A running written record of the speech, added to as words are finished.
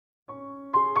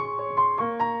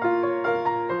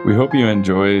We hope you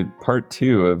enjoyed part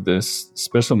 2 of this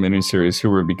special miniseries, Who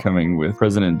We're Becoming, with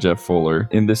President Jeff Fuller.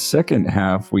 In the second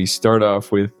half, we start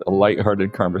off with a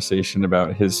lighthearted conversation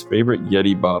about his favorite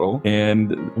Yeti bottle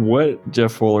and what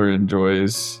Jeff Fuller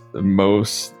enjoys the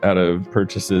most out of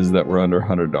purchases that were under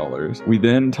 $100. We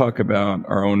then talk about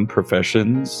our own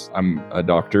professions. I'm a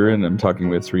doctor and I'm talking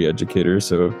with 3 educators,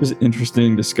 so there's an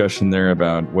interesting discussion there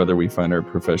about whether we find our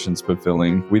professions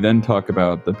fulfilling. We then talk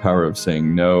about the power of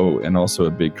saying no and also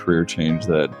a big career change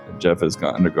that Jeff has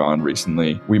undergone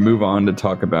recently. We move on to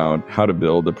talk about how to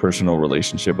build a personal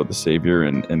relationship with the Savior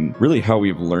and really how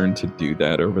we've learned to do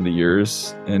that over the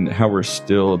years and how we're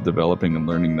still developing and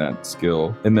learning that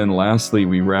skill. And then lastly,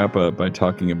 we wrap up by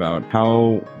talking about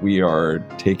how we are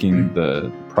taking the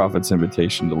prophet's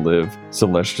invitation to live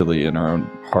celestially in our own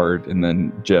heart. And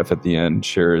then Jeff at the end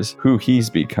shares who he's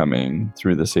becoming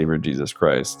through the Savior Jesus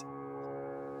Christ.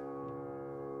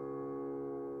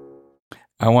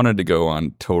 I wanted to go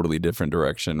on totally different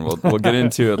direction. We'll get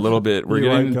into it a little bit. We're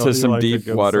getting into some deep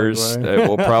waters.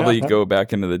 We'll probably go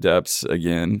back into the depths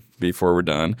again before we're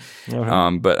done.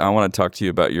 Okay. But I want to talk to you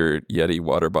about your Yeti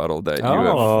water bottle that you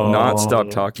have not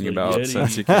stopped talking about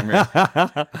since you came here.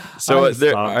 So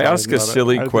I asked a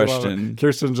silly question.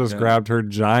 Kirsten just grabbed her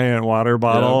giant water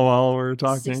bottle while we were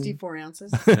talking. 64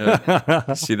 ounces.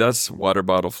 See, that's water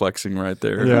bottle flexing right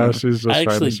there. Yeah, she's just trying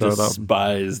to show it up. I actually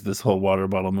despise this whole water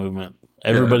bottle movement.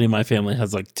 Everybody in my family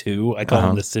has like 2. I call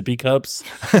them the sippy cups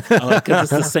because it's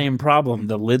the same problem.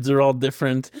 The lids are all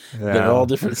different. Yeah. They're all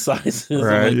different sizes.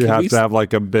 Right. You have to have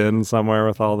like a bin somewhere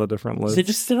with all the different lids. They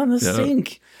just sit on the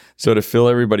sink. So to fill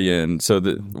everybody in,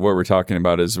 what we're talking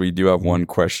about is we do have one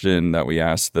question that we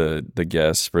asked the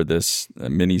guests for this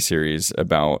mini series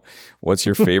about what's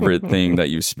your favorite thing that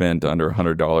you spent under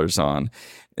 $100 on.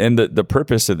 And the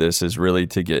purpose of this is really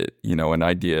to get, an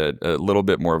idea, a little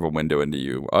bit more of a window into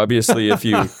you. Obviously, if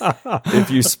you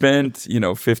spent,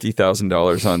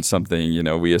 $50,000 on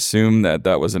something, we assume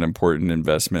that was an important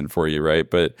investment for you, right?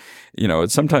 But,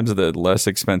 it's sometimes the less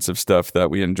expensive stuff that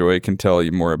we enjoy can tell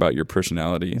you more about your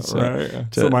personality.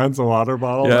 So mine's a water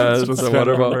bottle. Yeah, it's just a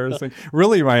water bottle.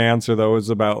 Really, my answer, though, is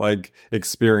about like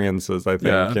experiences, I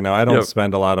think. Yeah. I don't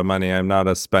spend a lot of money. I'm not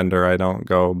a spender. I don't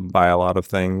go buy a lot of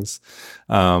things.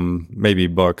 Maybe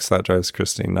books. That drives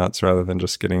Christine nuts rather than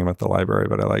just getting them at the library,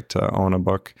 but I like to own a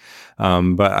book.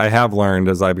 But I have learned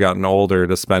as I've gotten older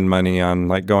to spend money on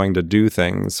like going to do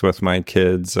things with my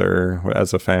kids or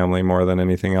as a family more than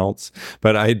anything else.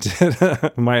 But I did,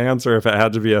 my answer, if it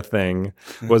had to be a thing,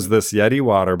 was this Yeti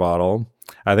water bottle.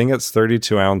 I think it's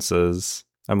 32 ounces.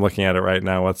 I'm looking at it right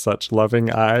now with such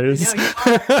loving eyes.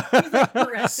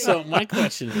 So my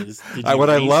question is, did you what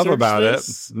I love about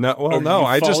this? it,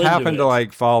 I just happened to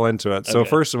like fall into it. Okay. So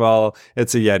first of all,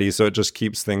 it's a Yeti, so it just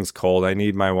keeps things cold. I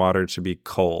need my water to be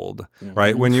cold,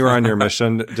 right? When you were on your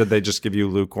mission, did they just give you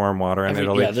lukewarm water in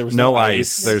Italy? Yeah, there was no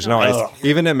ice. There's no ice.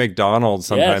 Even at McDonald's,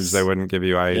 sometimes they wouldn't give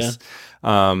you ice.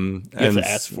 Yeah. You have to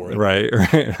ask for it.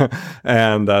 Right.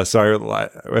 And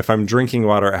so if I'm drinking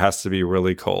water, it has to be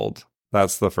really cold.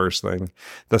 That's the first thing.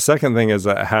 The second thing is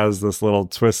that it has this little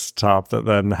twist top that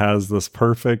then has this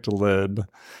perfect lid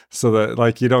so that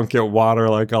like you don't get water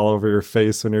like all over your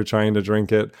face when you're trying to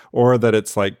drink it, or that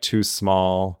it's like too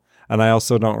small. And I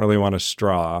also don't really want a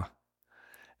straw.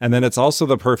 And then it's also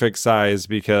the perfect size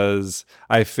because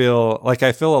I feel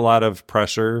a lot of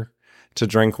pressure to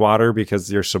drink water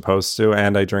because you're supposed to,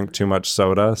 and I drink too much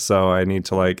soda, so I need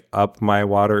to like up my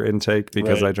water intake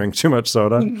because I drink too much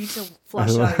soda. You need to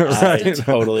flush out. Right. I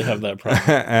totally have that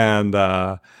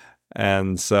problem.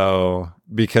 And so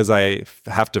because I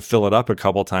have to fill it up a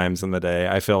couple times in the day,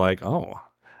 I feel like,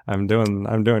 I'm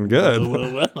doing good.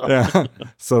 Well. Yeah.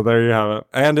 So there you have it,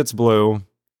 and it's blue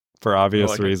for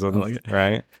obvious reasons,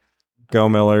 right? Go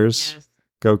Millers. Yes.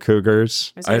 Go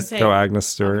Cougars. Go Agnes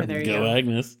Stewart. Go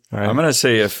Agnes. Right. I'm going to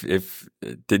say if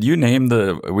did you name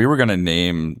we were going to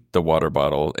name the water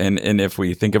bottle, and if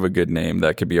we think of a good name,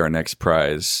 that could be our next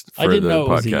prize for the podcast. I didn't know it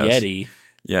was a Yeti.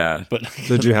 Yeah. But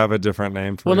did you have a different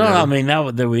name for it? Well, no, I mean, now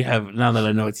that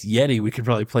I know it's Yeti, we could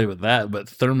probably play with that, but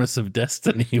Thermos of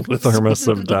Destiny was... Thermos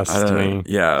of Destiny.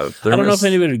 Yeah. I don't know if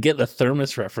anybody would get the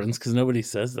Thermos reference because nobody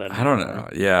says that anymore. I don't know.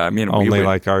 Yeah, I mean... Only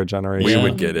like our generation. We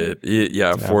would get it.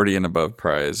 Yeah, 40 and above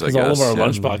prize, I guess. All of our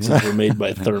lunchboxes were made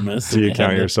by Thermos. Do you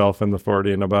count yourself in the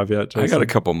 40 and above yet, Jason? I got a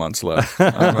couple months left.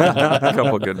 A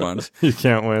couple good months. You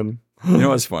can't win. You know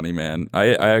what's funny, man?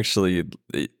 I actually,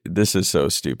 this is so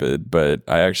stupid, but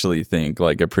I actually think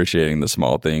like appreciating the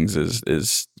small things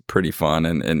is pretty fun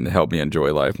and helped me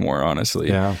enjoy life more, honestly.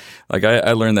 Yeah. Like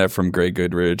I learned that from Greg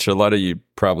Goodrich. A lot of you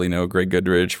probably know Greg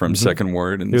Goodrich from Second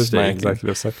Word and He was my Stake.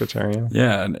 executive secretary.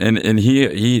 Yeah, and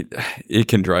he it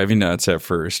can drive you nuts at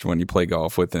first when you play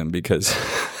golf with him because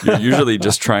you're usually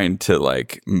just trying to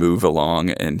like move along,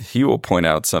 and he will point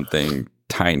out something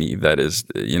tiny that is,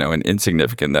 and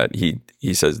insignificant that he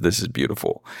says this is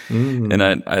beautiful, and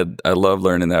I love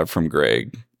learning that from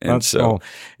Greg. And That's so,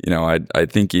 cool. I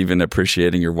think even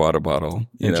appreciating your water bottle,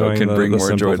 Enjoying can bring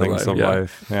more joy to things life. of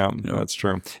life. Yeah, that's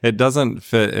true. It doesn't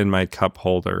fit in my cup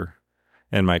holder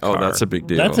in my car. Oh, that's a big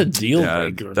deal. That's a deal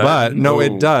breaker. But no,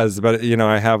 it does. But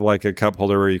I have like a cup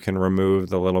holder where you can remove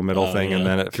the little middle thing, and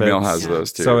then it fits. Camille has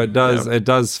those too. So it does. Yeah. It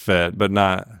does fit, but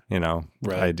not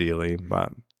Right. ideally.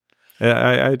 But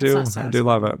I do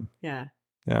love it. Yeah.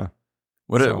 Yeah.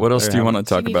 What else do you want to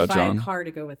talk You need about, to buy John? a car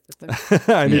to go with it.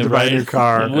 I need to buy a new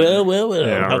car. Well.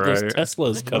 Yeah, How about those right.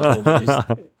 Teslas couple of days?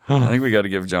 I think we got to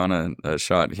give John a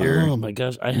shot here. Oh my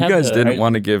gosh. You guys didn't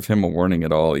want to give him a warning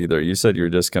at all either. You said you were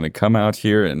just going to come out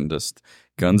here and just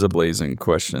guns a-blazing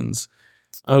questions.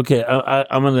 Okay,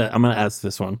 I'm gonna ask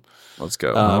this one. Let's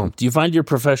go. Do you find your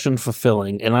profession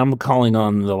fulfilling? And I'm calling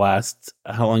on the last,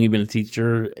 how long you been a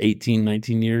teacher? 18,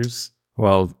 19 years?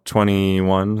 Well,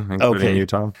 21, including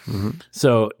Utah. Mm-hmm.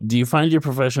 So, do you find your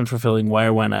profession fulfilling? Why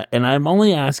or why not? And I'm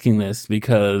only asking this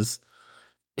because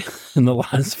in the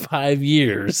last 5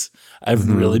 years, I've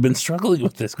really been struggling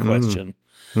with this question.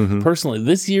 Mm-hmm. Personally,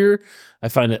 this year, I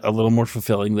find it a little more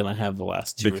fulfilling than I have the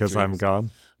last 2 Because or 3 I'm years.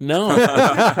 gone. No.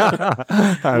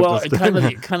 Well,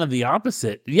 kind of the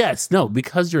opposite. Yes, no,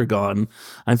 because you're gone,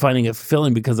 I'm finding it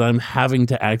fulfilling because I'm having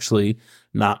to actually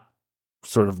not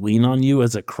sort of lean on you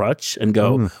as a crutch and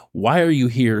go, why are you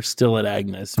here still at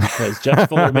Agnes? Because Jeff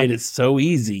Fuller made it so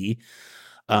easy.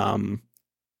 But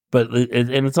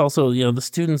it's also, the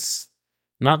students,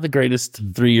 not the greatest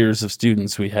 3 years of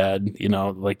students we had,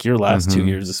 like your last 2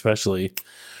 years especially.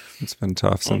 It's been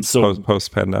tough since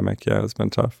post-pandemic. Yeah, it's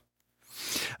been tough.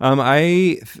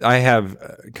 I have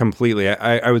completely.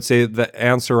 I would say the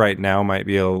answer right now might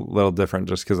be a little different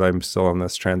just because I'm still in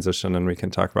this transition, and we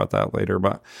can talk about that later.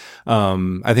 But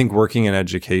I think working in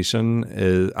education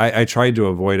is. I tried to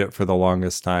avoid it for the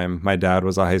longest time. My dad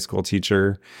was a high school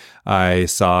teacher. I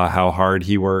saw how hard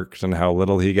he worked and how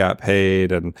little he got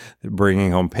paid, and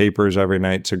bringing home papers every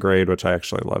night to grade, which I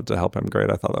actually loved to help him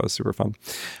grade. I thought that was super fun.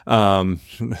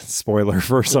 Spoiler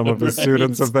for some of his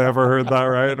students if they ever heard that,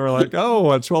 right? And we're like,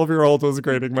 oh, a 12-year-old was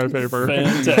grading my paper.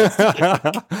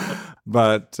 Fantastic.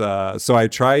 But so I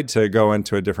tried to go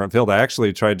into a different field. I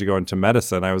actually tried to go into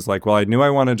medicine. I was like, well, I knew I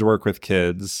wanted to work with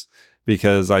kids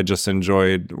because I just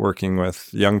enjoyed working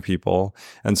with young people.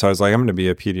 And so I was like, I'm going to be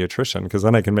a pediatrician because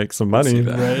then I can make some money.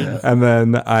 Right. And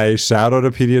then I shadowed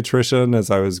a pediatrician as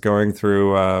I was going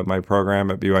through my program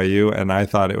at BYU. And I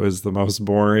thought it was the most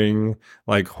boring,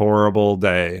 like horrible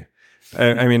day.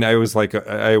 I mean, I was like,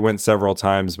 I went several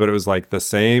times, but it was like the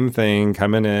same thing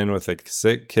coming in with a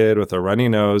sick kid with a runny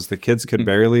nose. The kids could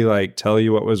barely like tell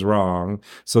you what was wrong.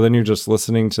 So then you're just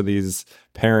listening to these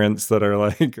parents that are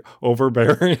like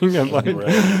overbearing and like,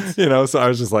 so I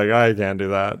was just like, I can't do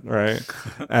that. Right.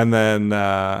 And then,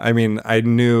 I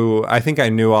think I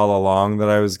knew all along that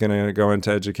I was going to go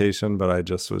into education, but I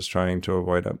just was trying to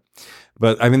avoid it.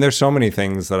 But I mean, there's so many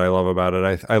things that I love about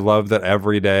it. I love that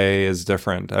every day is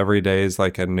different. Every day is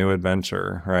like a new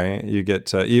adventure, right? You get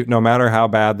to, no matter how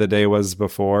bad the day was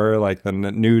before, like the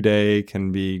new day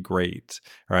can be great,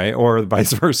 right? Or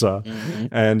vice versa. Mm-hmm.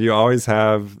 And you always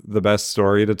have the best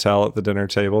story to tell at the dinner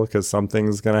table because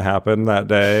something's going to happen that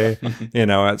day,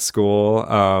 at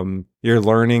school. You're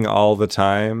learning all the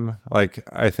time. Like,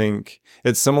 I think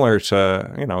it's similar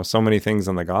to, so many things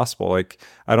in the gospel. Like,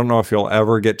 I don't know if you'll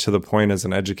ever get to the point as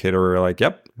an educator where you're like,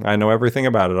 yep, I know everything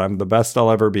about it. I'm the best I'll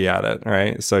ever be at it,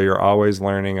 right? So you're always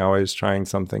learning, always trying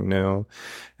something new.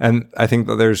 And I think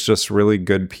that there's just really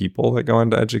good people that go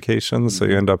into education. So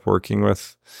you end up working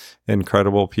with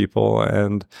incredible people.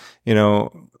 And,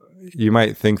 you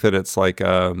might think that it's like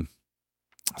a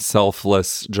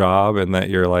selfless job and that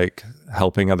you're like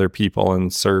helping other people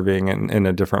and serving in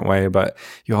a different way, but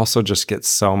you also just get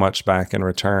so much back in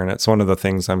return. It's one of the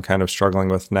things I'm kind of struggling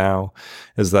with now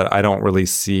is that I don't really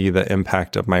see the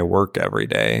impact of my work every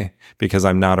day because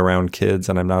I'm not around kids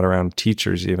and I'm not around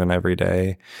teachers even every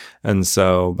day. And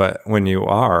so, but when you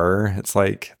are, it's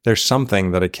like there's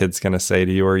something that a kid's going to say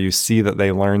to you, or you see that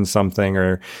they learn something,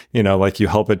 or, like you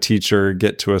help a teacher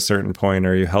get to a certain point,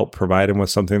 or you help provide them with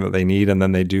something that they need, and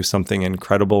then they do something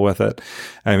incredible with it.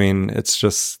 I mean, it's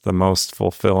just the most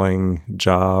fulfilling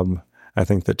job I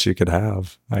think that you could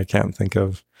have. I can't think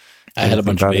of. I had a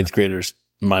bunch of 8th graders,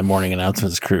 my morning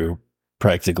announcements crew,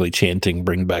 practically chanting,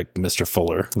 "Bring back Mr.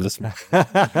 Fuller."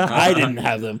 I didn't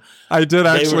have them. I did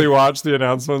actually watch the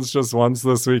announcements just once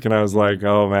this week, and I was like,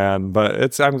 "Oh man!"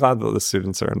 But I'm glad that the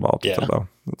students are involved with it, though.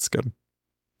 It's good.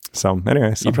 So,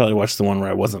 anyway, you probably watched the one where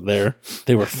I wasn't there.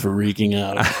 They were freaking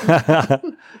out.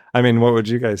 I mean, what would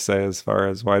you guys say as far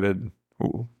as why did?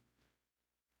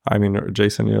 I mean,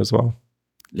 Jason, you as well.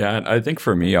 Yeah, I think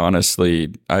for me,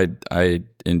 honestly, I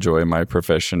enjoy my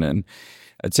profession, and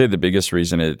I'd say the biggest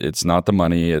reason it's not the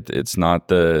money, it's not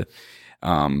the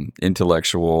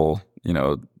intellectual,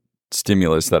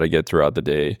 stimulus that I get throughout the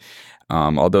day.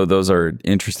 Although those are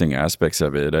interesting aspects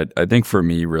of it, I think for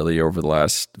me, really over the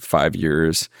last 5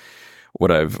 years,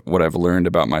 what I've learned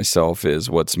about myself is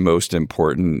what's most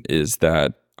important is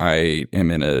that I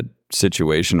am in a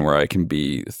situation where I can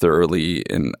be thoroughly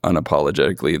and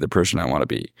unapologetically the person I want to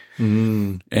be.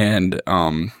 And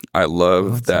I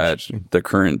love that the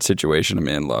current situation I'm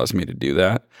in allows me to do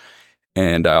that.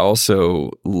 And I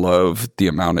also love the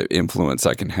amount of influence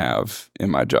I can have in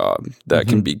my job that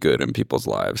can be good in people's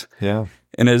lives. Yeah.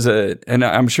 And and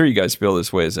I'm sure you guys feel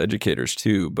this way as educators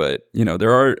too, but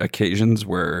there are occasions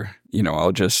where,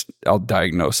 I'll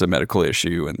diagnose a medical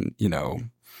issue and,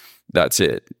 that's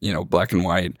it, black and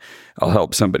white. I'll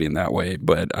help somebody in that way.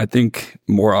 But I think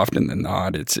more often than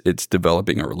not, it's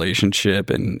developing a relationship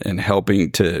and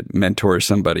helping to mentor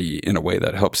somebody in a way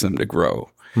that helps them to grow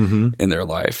in their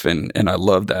life. And I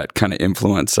love that kind of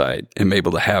influence I am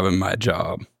able to have in my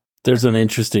job. There's an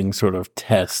interesting sort of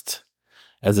test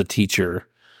as a teacher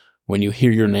when you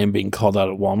hear your name being called out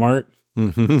at Walmart.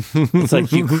 It's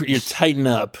like you tighten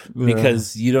up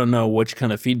because you don't know which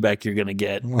kind of feedback you're going to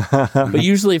get. But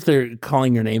usually if they're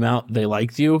calling your name out, they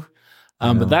liked you.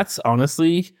 But that's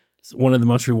honestly one of the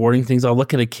most rewarding things. I'll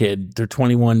look at a kid, they're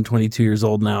 21, 22 years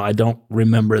old now. I don't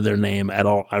remember their name at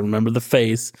all. I remember the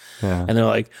face. And they're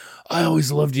like, "I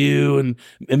always loved you, and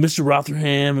Mr.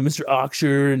 Rotherham and Mr.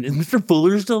 Oxshire and is Mr.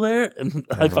 Fuller still there?" And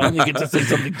I finally get to say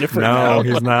something different. No,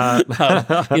 he's not.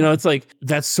 It's like,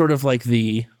 that's sort of like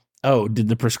did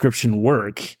the prescription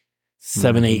work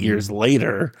 7-8 years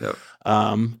later? Yep.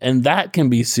 And that can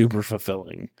be super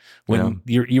fulfilling when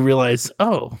you realize,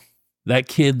 that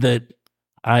kid that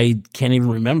I can't even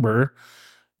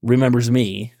remembers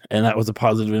me, and that was a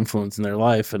positive influence in their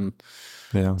life. And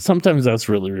sometimes that's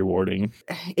really rewarding.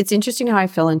 It's interesting how I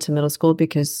fell into middle school,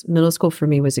 because middle school for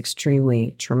me was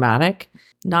extremely traumatic.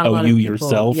 Not a lot of people,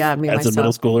 yourself, as a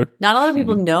middle schooler. Not a lot of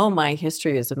people know my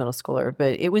history as a middle schooler,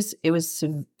 but it was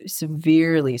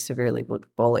severely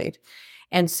bullied.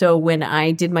 And so when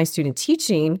I did my student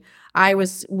teaching, I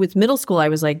was with middle school. I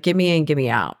was like, "Give me in, give me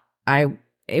out."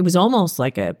 It was almost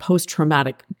like a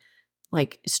post-traumatic,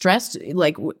 stress.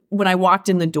 When I walked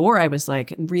in the door, I was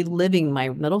like reliving my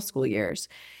middle school years,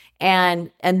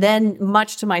 and then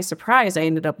much to my surprise, I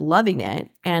ended up loving it.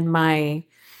 And my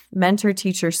mentor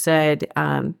teacher said,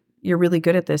 "You're really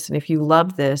good at this, and if you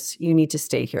love this, you need to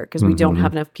stay here, because we don't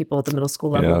have enough people at the middle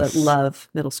school level that love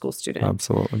middle school students."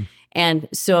 Absolutely. And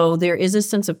so there is a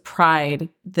sense of pride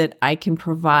that I can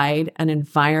provide an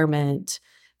environment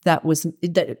that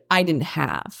I didn't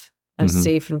have, a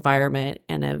safe environment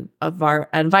and an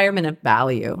environment of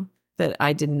value that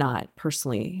I did not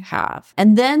personally have.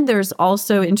 And then there's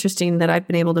also interesting that I've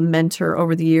been able to mentor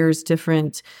over the years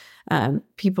different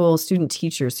people, student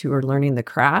teachers who are learning the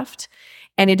craft.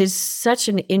 And it is such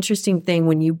an interesting thing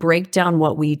when you break down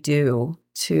what we do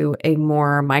to a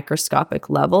more microscopic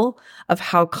level of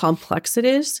how complex it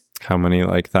is. How many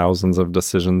thousands of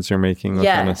decisions you're making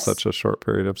within such a short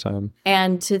period of time.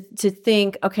 And to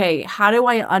think, okay, how do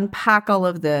I unpack all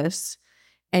of this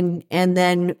and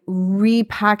then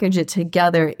repackage it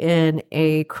together in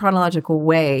a chronological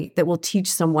way that will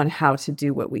teach someone how to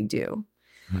do what we do.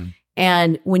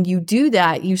 And when you do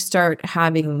that, you start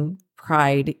having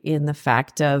pride in the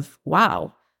fact of,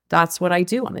 wow, that's what I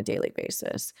do on a daily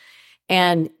basis.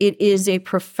 And it is a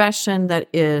profession that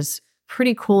is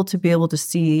pretty cool to be able to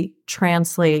see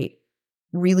translate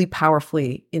really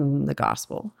powerfully in the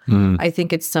gospel. I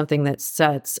think it's something that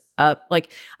sets up,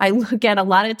 I look at a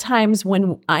lot of times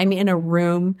when I'm in a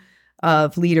room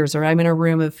of leaders or I'm in a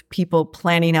room of people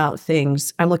planning out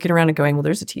things, I'm looking around and going, well,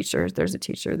 there's a teacher,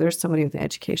 there's somebody with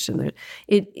education.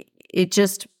 It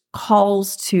just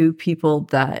calls to people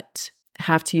that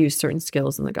have to use certain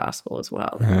skills in the gospel as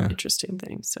well. Interesting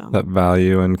things. So that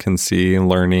value and can see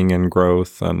learning and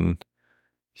growth and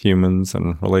humans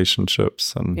and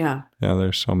relationships, and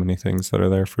there's so many things that are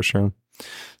there for sure.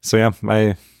 So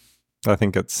I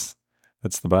think it's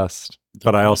the best.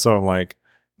 But I also am like,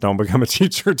 don't become a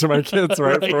teacher to my kids,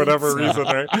 right? For whatever reason,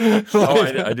 right?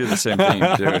 I do the same thing,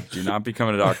 dude. Do not become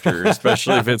a doctor,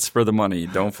 especially if it's for the money.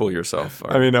 Don't fool yourself.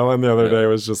 I mean, Ellen the other day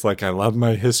was just like, I love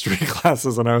my history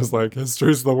classes. And I was like,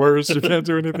 history's the worst. You can't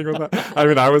do anything with that. I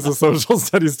mean, I was a social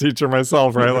studies teacher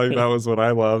myself, right? Like that was what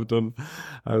I loved. And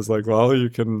I was like, well, you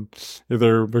can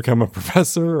either become a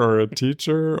professor or a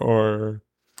teacher or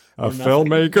a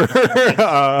filmmaker.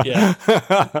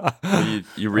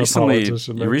 Well,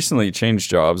 you recently changed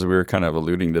jobs. We were kind of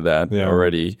alluding to that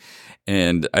already.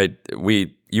 And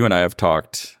you and I have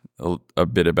talked a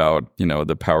bit about,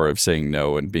 the power of saying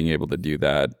no and being able to do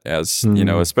that as,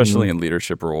 especially in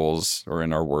leadership roles or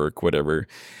in our work, whatever.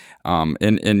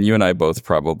 And you and I both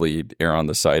probably err on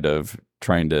the side of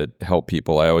trying to help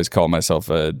people. I always call myself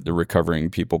the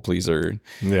recovering people pleaser.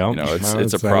 Yeah,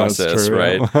 it's a process,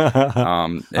 right? I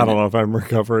don't know if I'm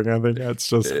recovering. I think it's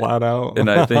just flat out. And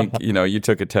I think you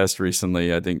took a test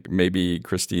recently. I think maybe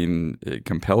Christine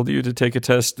compelled you to take a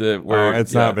test.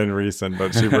 It's not been recent,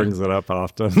 but she brings it up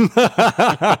often.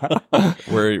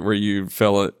 where you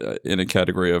fell in a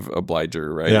category of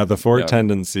obliger, right? Yeah, the four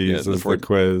tendencies is the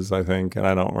quiz, I think, and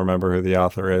I don't remember who the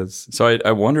author is. So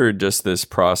I wondered just this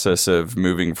process of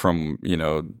moving from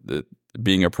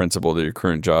being a principal to your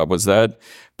current job, was that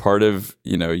part of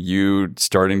you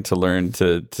starting to learn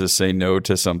to say no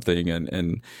to something,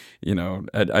 and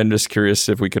I'm just curious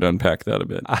if we could unpack that a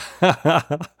bit.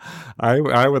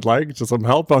 I would like some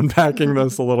help unpacking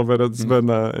this a little bit. It's been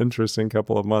an interesting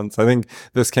couple of months. I think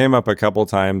this came up a couple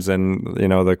times in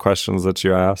the questions that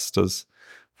you asked as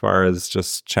far as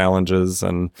just challenges.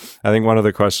 And I think one of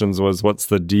the questions was, what's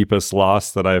the deepest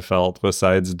loss that I felt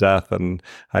besides death? And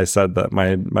I said that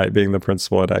my being the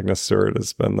principal at Agnes Stewart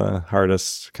has been the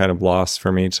hardest kind of loss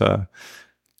for me to,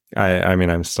 I mean,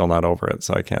 I'm still not over it,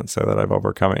 so I can't say that I've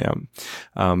overcome it yet.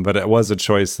 But it was a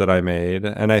choice that I made.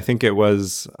 And I think it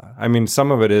was,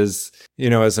 some of it is,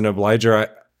 as an obliger,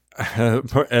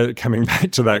 coming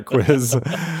back to that quiz,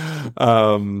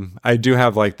 I do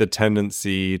have like the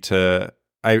tendency to,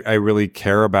 I really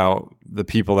care about the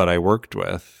people that I worked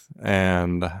with,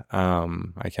 and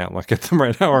I can't look at them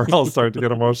right now or I'll start to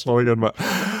get emotional again, but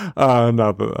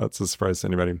not that that's a surprise to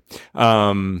anybody.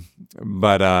 But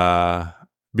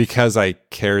because I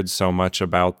cared so much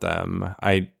about them,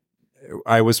 I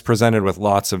was presented with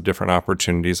lots of different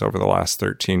opportunities over the last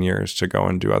 13 years to go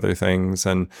and do other things.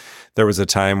 And there was a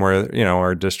time where,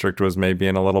 our district was maybe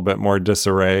in a little bit more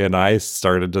disarray, and I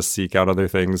started to seek out other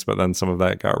things, but then some of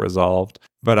that got resolved.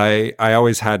 But I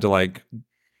always had to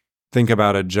think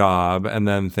about a job and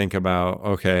then think about,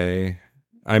 okay,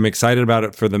 I'm excited about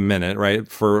it for the minute, right?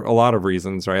 For a lot of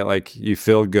reasons, right? Like you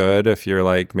feel good if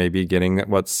you're maybe getting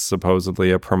what's supposedly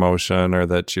a promotion, or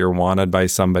that you're wanted by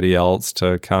somebody else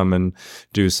to come and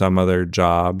do some other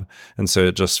job. And so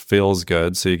it just feels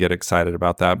good. So you get excited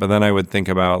about that. But then I would think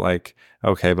about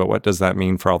okay, but what does that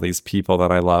mean for all these people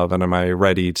that I love? And am I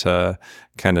ready to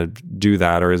kind of do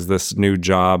that? Or is this new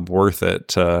job worth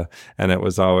it? And it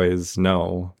was always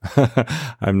no.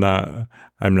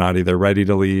 I'm not either ready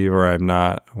to leave, or I'm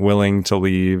not willing to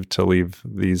leave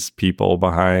these people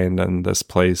behind, and this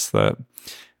place that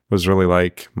was really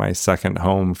like my second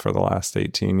home for the last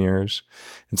 18 years.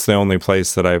 It's the only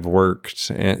place that I've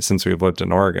worked since we've lived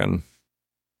in Oregon.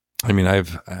 I mean,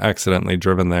 I've accidentally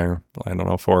driven there,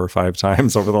 4 or 5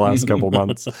 times over the last couple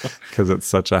months because it's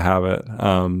such a habit.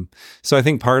 So I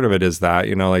think part of it is that,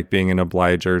 being an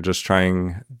obliger, just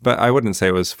trying, but I wouldn't say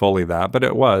it was fully that, but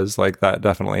it was that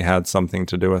definitely had something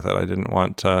to do with it. I didn't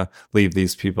want to leave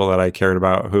these people that I cared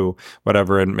about, who,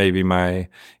 whatever, and maybe my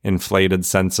inflated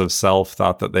sense of self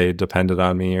thought that they depended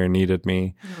on me or needed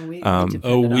me. We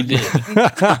did.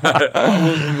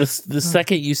 The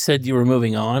second you said you were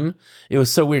moving on, it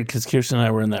was so weird, because Kirsten and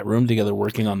I were in that room together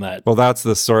working on that. Well, that's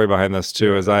the story behind this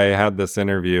too, is I had this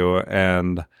interview,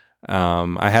 and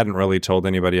I hadn't really told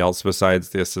anybody else besides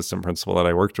the assistant principal that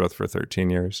I worked with for 13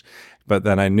 years. But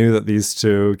then I knew that these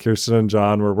two, Kirsten and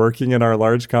John, were working in our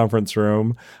large conference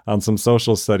room on some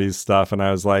social studies stuff. And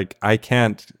I was like, I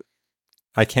can't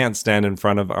stand in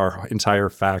front of our entire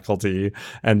faculty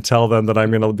and tell them that I'm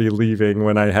going to be leaving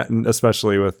when I hadn't,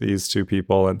 especially with these two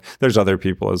people. And there's other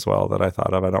people as well that I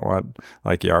thought of. I don't want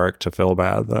Yarrick to feel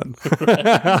bad. But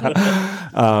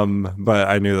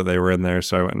I knew that they were in there,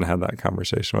 so I went and had that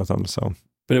conversation with them. So,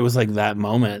 but it was that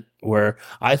moment where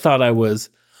I thought I was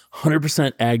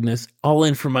 100% Agnes, all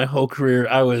in for my whole career.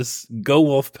 I was go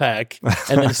Wolfpack.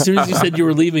 And then as soon as you said you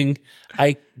were leaving,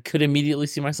 I could immediately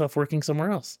see myself working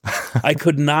somewhere else. I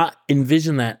could not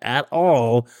envision that at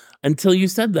all until you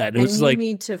said that. It and was you like,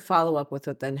 need to follow up with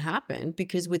what then happened,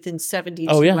 because within 72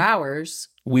 hours,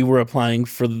 we were applying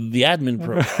for the admin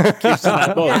program. Kirsten and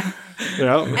I both.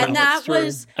 And that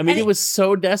was, I mean, it was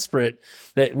so desperate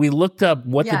that we looked up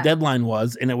what the deadline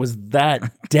was, and it was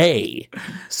that day.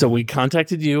 So we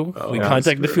contacted you. We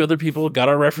contacted a few other people, got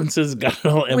our references, got it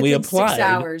all, and within we applied. 6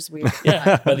 hours, we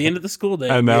by the end of the school day.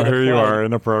 And now here you are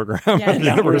in a program at the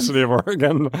University of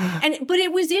Oregon. But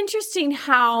it was interesting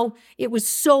how it was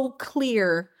so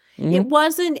clear. It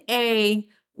wasn't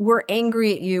we're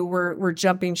angry at you, we're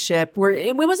jumping ship.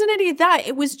 It wasn't any of that.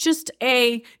 It was just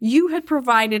you had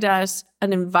provided us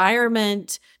an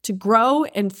environment to grow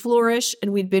and flourish,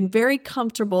 and we'd been very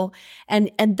comfortable.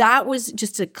 And that was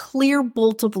just a clear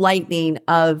bolt of lightning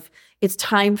of, it's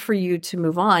time for you to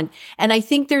move on. And I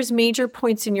think there's major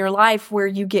points in your life where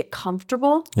you get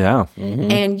comfortable. Yeah.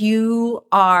 And you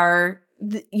are,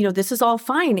 this is all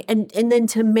fine. And then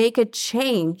to make a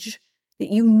change that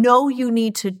you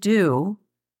need to do,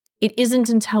 it isn't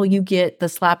until you get the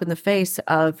slap in the face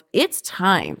of, it's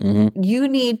time. You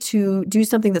need to do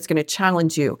something that's going to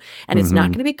challenge you. And it's not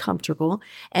going to be comfortable.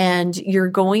 And you're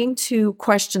going to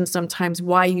question sometimes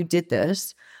why you did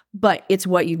this, but it's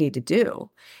what you need to do.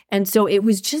 And so it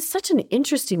was just such an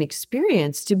interesting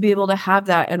experience to be able to have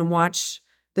that and watch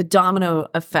the domino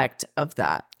effect of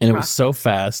that. And it was so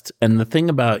fast. And the thing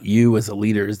about you as a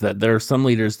leader is that there are some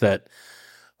leaders that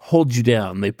hold you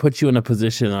down. They put you in a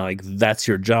position like that's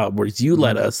your job. Whereas you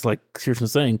let us, like Kirsten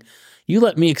was saying, you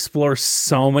let me explore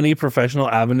so many professional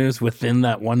avenues within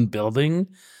that one building.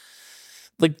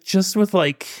 Like just with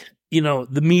the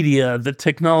media, the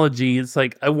technology. It's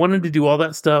like I wanted to do all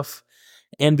that stuff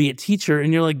and be a teacher.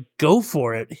 And you're like, go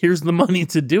for it. Here's the money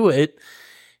to do it.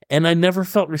 And I never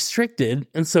felt restricted.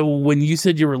 And so when you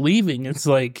said you were leaving, it's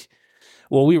like,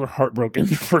 well, we were heartbroken,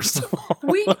 first of all.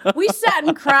 We sat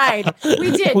and cried.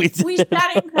 We did. We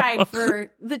sat and cried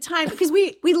for the time, because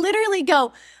we literally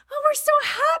go, oh, we're so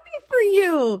happy for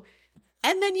you.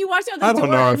 And then you walked out the door. I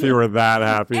don't know if you were that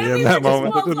happy in that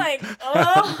moment. Both like,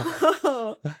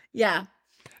 oh, yeah.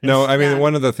 No, I mean,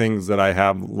 one of the things that I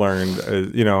have learned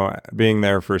is, being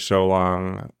there for so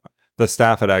long, the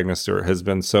staff at Agnes Stewart has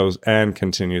been and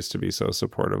continues to be so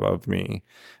supportive of me,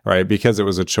 right? Because it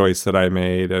was a choice that I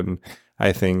made. And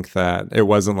I think that it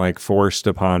wasn't like forced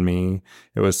upon me.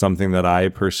 It was something that I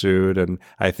pursued. And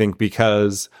I think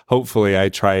because hopefully I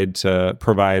tried to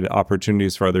provide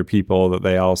opportunities for other people, that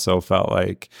they also felt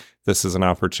like this is an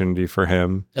opportunity for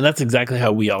him. And that's exactly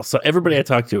how we all saw. Everybody I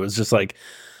talked to was just like,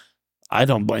 I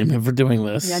don't blame him for doing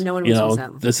this. Yeah, no one was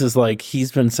upset. This is like,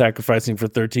 he's been sacrificing for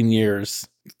 13 years.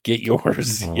 Get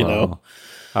yours, I don't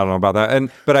know about that.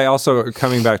 But I also,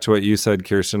 coming back to what you said,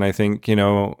 Kirsten, I think,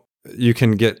 you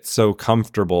can get so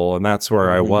comfortable, and that's where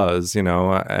I was, and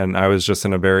I was just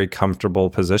in a very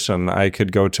comfortable position. I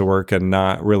could go to work and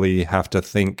not really have to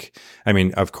think. I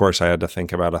mean, of course I had to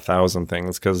think about 1,000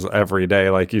 things, because every day,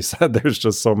 like you said, there's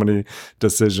just so many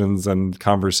decisions and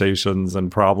conversations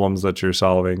and problems that you're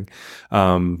solving.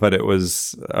 But it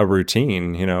was a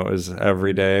routine, it was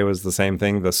every day was the same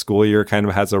thing. The school year kind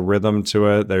of has a rhythm to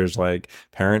it. There's like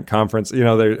parent conference,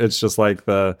 it's just like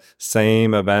the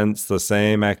same events, the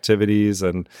same activities.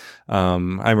 And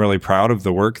I'm really proud of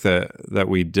the work that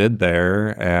we did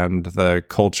there and the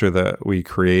culture that we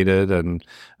created. And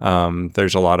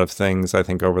there's a lot of things I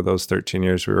think over those 13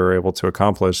 years we were able to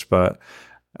accomplish. But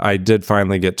I did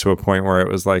finally get to a point where it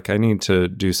was like, I need to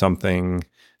do something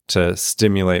to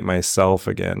stimulate myself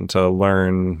again, to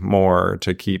learn more,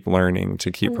 to keep learning,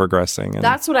 to keep progressing. And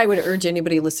that's what I would urge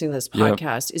anybody listening to this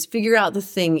podcast is figure out the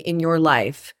thing in your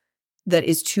life that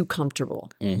is too comfortable.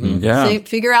 Yeah. So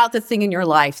figure out the thing in your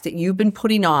life that you've been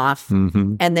putting off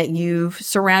and that you've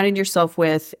surrounded yourself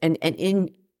with,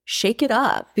 and shake it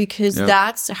up, because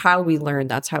that's how we learn,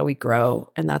 that's how we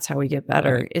grow, and that's how we get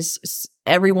better. Is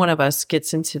every one of us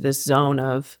gets into this zone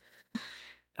of,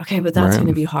 okay, but that's going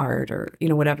to be hard, or,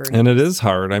 whatever. And it is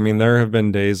hard. I mean, there have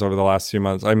been days over the last few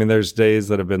months. I mean, there's days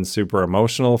that have been super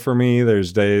emotional for me.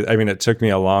 There's days, it took me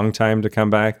a long time to come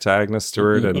back to Agnes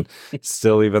Stewart, and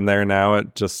still even there now,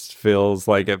 it just feels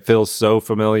like it feels so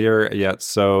familiar, yet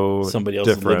so somebody else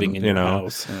different, is living in your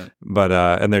house. But,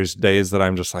 and there's days that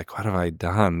I'm just like, what have I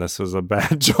done? This was a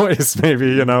bad choice,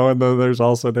 maybe, and then there's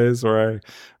also days where I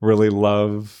really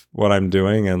love what I'm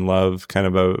doing and love kind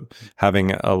of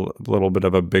having a little bit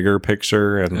of a bigger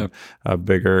picture and a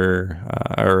bigger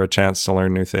or a chance to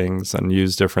learn new things and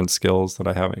use different skills that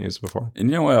I haven't used before. And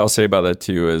you know what I'll say about that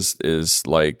too is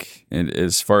like,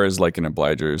 as far as like an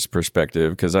obliger's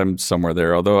perspective, because I'm somewhere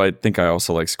there, although I think I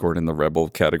also like scored in the rebel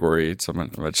category,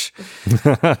 which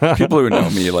people who know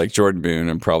me like Jordan Boone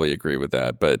and probably agree with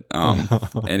that. But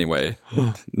anyway,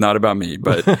 not about me,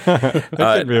 but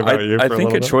I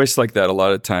think a choice like that, a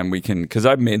lot of time we can, because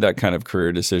I've made that kind of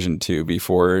career decision too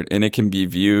before, and it can be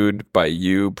viewed by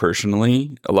you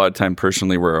personally. A lot of time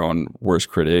personally, we're our own worst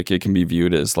critic. It can be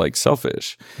viewed as like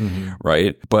selfish,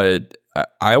 right? But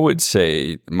I would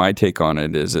say my take on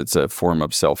it is it's a form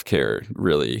of self-care,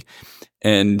 really.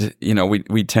 And, you know,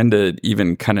 we tend to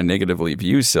even kind of negatively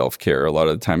view self-care a lot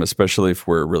of the time, especially if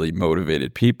we're really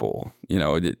motivated people. You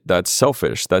know, that's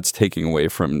selfish. That's taking away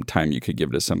from time you could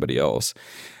give to somebody else.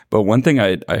 But one thing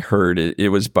I heard, it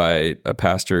was by a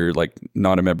pastor, like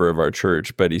not a member of our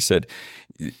church, but he said,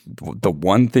 the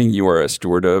one thing you are a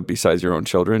steward of besides your own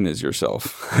children is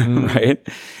yourself, right?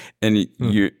 And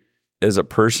you, as a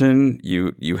person,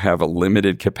 you have a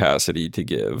limited capacity to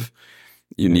give.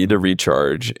 You need to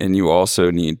recharge, and you also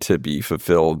need to be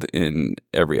fulfilled in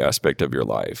every aspect of your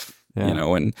life. You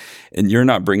know, and you're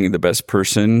not bringing the best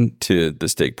person to the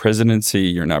stake presidency.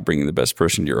 You're not bringing the best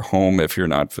person to your home if you're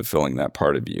not fulfilling that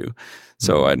part of you.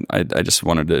 So I just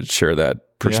wanted to share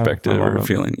that perspective or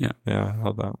feeling. Yeah, I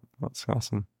love that. That's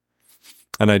awesome.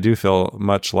 And I do feel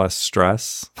much less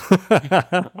stress.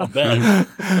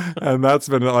 And that's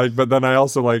been like, but then I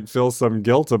also like feel some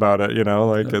guilt about it, you know,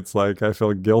 like it's like I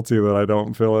feel guilty that I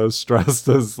don't feel as stressed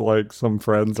as like some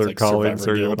friends or like colleagues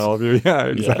or even all of you. Yeah,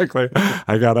 exactly.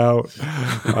 I got out.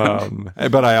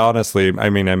 But I honestly,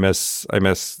 I mean, I miss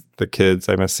the kids.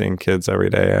 I miss seeing kids every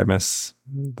day. I miss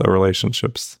the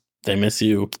relationships. They miss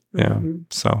you. Yeah.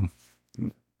 So,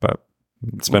 but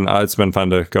it's been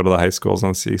fun to go to the high schools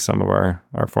and see some of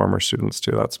our former students too.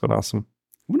 That's been awesome.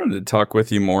 I wanted to talk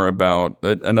with you more about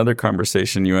another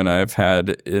conversation you and I have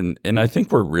had, and I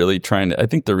think we're really trying to, I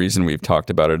think the reason we've talked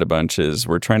about it a bunch is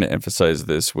we're trying to emphasize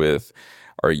this with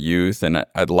our youth, and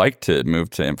I'd like to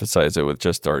move to emphasize it with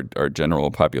just our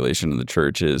general population of the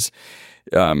church, is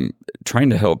trying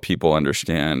to help people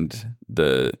understand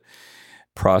the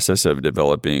process of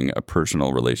developing a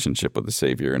personal relationship with the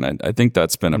Savior. And I think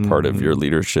that's been a part of your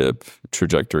leadership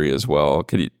trajectory as well.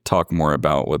 Could you talk more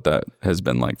about what that has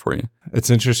been like for you? It's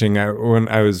interesting. When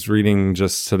I was reading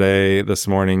just this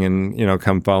morning, and, you know,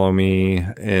 come follow me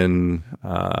in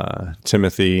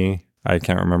Timothy, I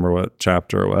can't remember what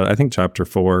chapter it was. I think chapter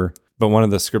 4. But one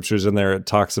of the scriptures in there, it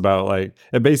talks about like,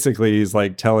 it basically is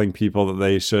like telling people that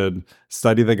they should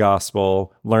study the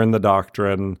gospel, learn the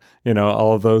doctrine, you know,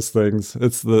 all of those things.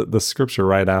 It's the scripture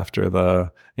right after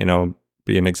the, you know,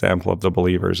 be an example of the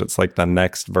believers. It's like the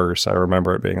next verse. I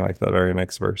remember it being like the very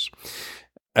next verse.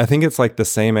 I think it's like the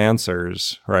same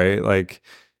answers, right? Like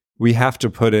we have to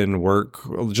put in work,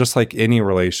 just like any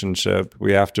relationship.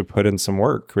 We have to put in some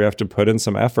work. We have to put in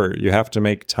some effort. You have to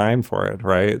make time for it,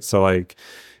 right? So like,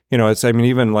 you know, it's, I mean,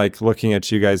 even like looking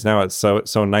at you guys now, it's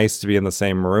so nice to be in the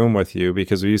same room with you,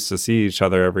 because we used to see each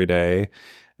other every day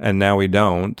and now we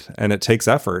don't. And it takes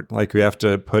effort. Like we have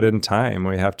to put in time.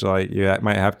 We have to like, you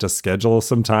might have to schedule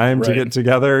some time to get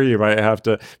together. You might have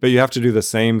to, but you have to do the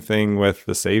same thing with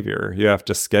the Savior. You have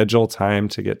to schedule time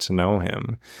to get to know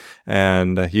him.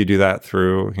 And you do that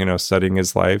through, you know, studying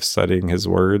his life, studying his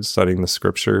words, studying the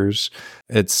scriptures.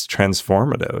 It's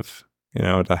transformative, you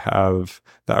know, to have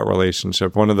that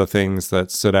relationship. One of the things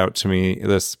that stood out to me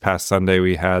this past Sunday,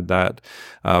 we had that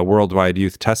worldwide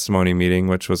youth testimony meeting,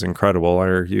 which was incredible.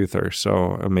 Our youth are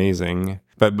so amazing.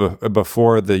 But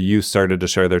before the youth started to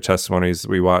share their testimonies,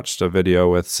 we watched a video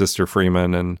with Sister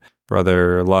Freeman and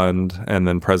Brother Lund, and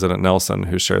then President Nelson,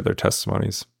 who shared their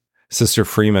testimonies. Sister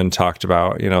Freeman talked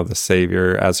about, you know, the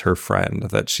Savior as her friend,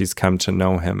 that she's come to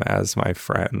know him as my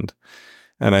friend.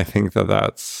 And I think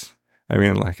that's, I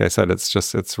mean, like I said,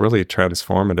 it's really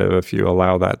transformative if you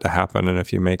allow that to happen and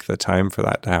if you make the time for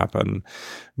that to happen.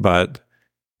 But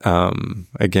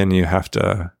again, you have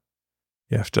to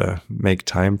make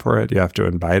time for it. You have to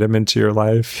invite him into your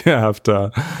life. You have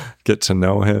to get to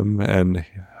know him, and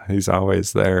he's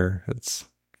always there. It's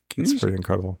pretty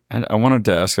incredible. And I wanted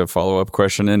to ask a follow-up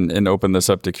question and open this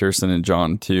up to Kirsten and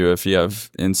John too, if you have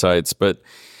insights. But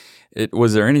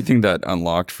was there anything that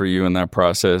unlocked for you in that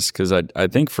process? Because I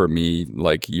think for me,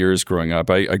 like years growing up,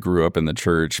 I grew up in the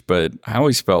church, but I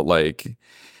always felt like,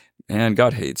 man,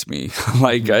 God hates me.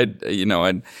 Like I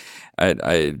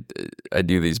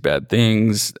do these bad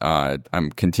things.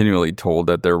 I'm continually told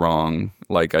that they're wrong.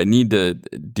 Like I need to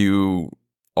do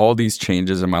all these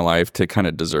changes in my life to kind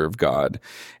of deserve God.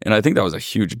 And I think that was a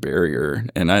huge barrier.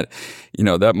 And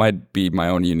that might be my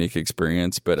own unique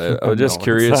experience, but I was just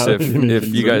curious if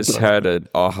you guys had an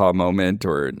aha moment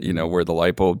or, where the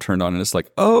light bulb turned on and it's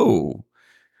like, oh,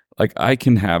 like I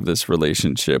can have this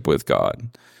relationship with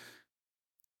God.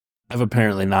 I've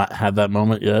apparently not had that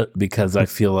moment yet because I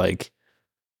feel like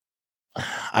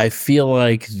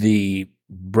the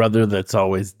brother that's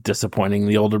always disappointing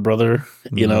the older brother.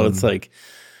 It's like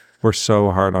we're so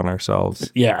hard on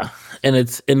ourselves. Yeah, and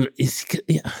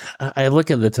I look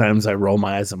at the times I roll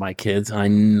my eyes at my kids, and I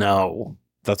know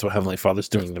that's what Heavenly Father's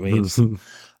doing to me. It's,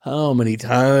 how many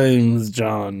times,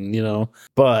 John?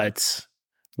 But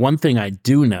one thing I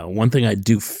do know, one thing I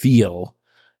do feel,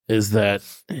 is that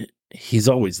He's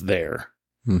always there.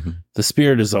 Mm-hmm. The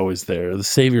Spirit is always there. The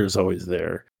Savior is always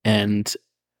there. And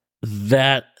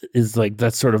that's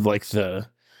sort of like the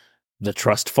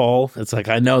trust fall. It's like,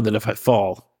 I know that if I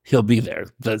fall, He'll be there.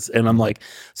 And I'm like,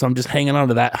 so I'm just hanging on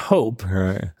to that hope.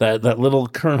 Right. That little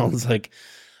kernel is like,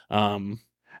 and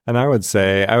I would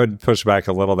say, I would push back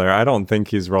a little there. I don't think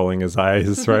He's rolling His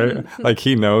eyes, right? Like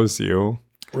He knows you.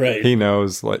 Right. He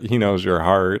knows your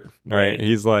heart, right?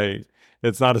 He's like,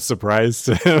 it's not a surprise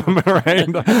to Him, right?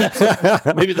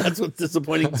 Maybe that's what's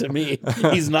disappointing to me.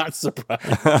 He's not surprised.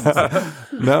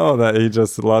 No, that He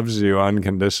just loves you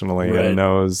unconditionally Right. and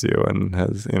knows you and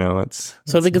has, it's.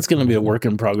 So I think it's going to be a work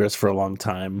in progress for a long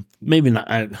time. Maybe not.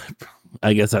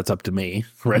 I guess that's up to me,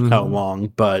 right? How long,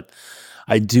 but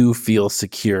I do feel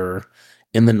secure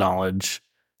in the knowledge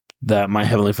that my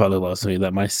Heavenly Father loves me,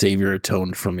 that my Savior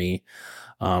atoned for me,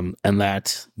 and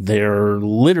that they're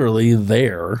literally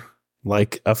there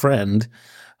like a friend.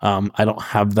 I don't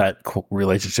have that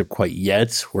relationship quite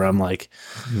yet where I'm like,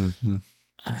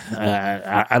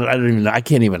 I don't even know. I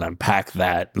can't even unpack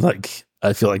that. Like,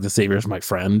 I feel like the Savior is my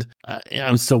friend.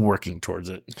 I'm still working towards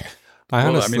it.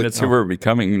 It's who we're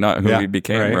becoming, not who we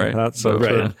became, right? That's so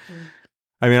true.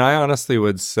 I mean, I honestly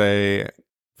would say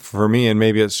for me, and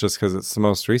maybe it's just because it's the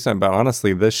most recent, but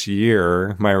honestly, this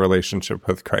year, my relationship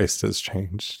with Christ has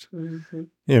changed. Mm-hmm.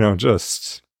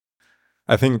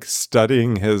 I think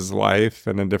studying His life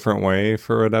in a different way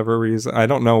for whatever reason. I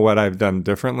don't know what I've done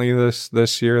differently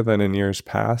this year than in years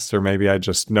past, or maybe I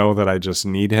just know that I just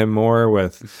need Him more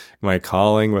with my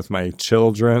calling, with my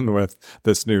children, with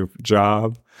this new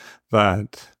job,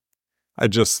 that I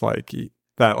just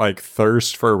that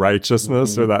thirst for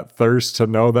righteousness or that thirst to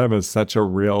know them is such a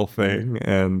real thing.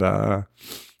 And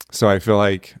so I feel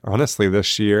like, honestly,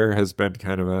 this year has been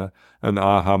kind of an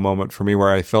aha moment for me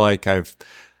where I feel like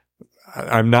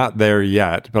I'm not there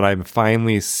yet, but I'm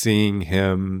finally seeing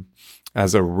Him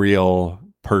as a real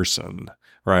person,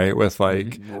 right? With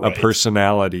a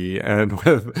personality and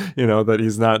with, that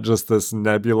He's not just this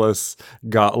nebulous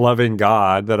loving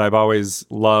God that I've always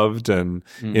loved and,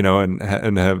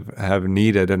 and have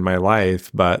needed in my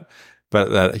life, but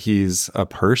that He's a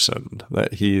person,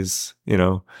 that He's,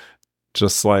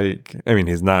 just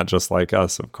He's not just like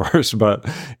us, of course, but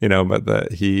that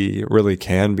He really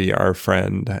can be our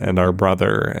friend and our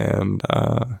brother and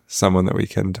someone that we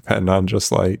can depend on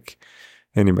just like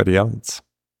anybody else.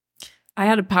 I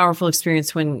had a powerful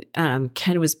experience when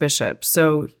Ken was bishop.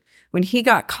 So when he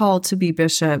got called to be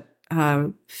bishop,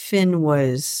 Finn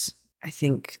was, I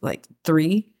think,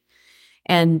 3.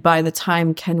 And by the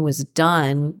time Ken was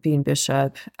done being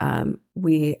bishop,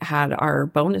 we had our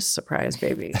bonus surprise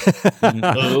baby.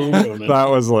 That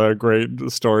was a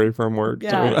great story from work.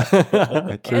 Yeah.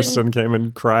 Too. Kirsten came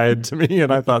and cried to me,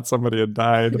 and I thought somebody had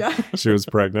died. Yeah. She was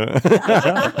pregnant.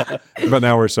 But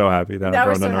now we're so happy to have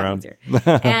Ronan around.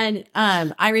 And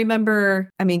I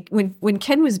remember, when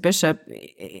Ken was bishop,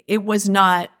 it was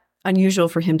not unusual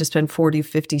for him to spend 40,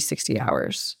 50, 60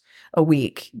 hours a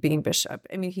week being bishop.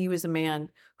 He was a man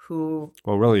who...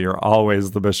 Well, really, you're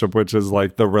always the bishop, which is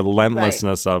like the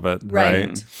relentlessness of it,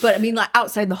 right? But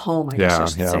outside the home, I guess I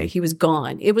should say. He was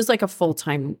gone. It was like a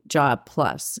full-time job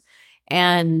plus.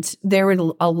 And there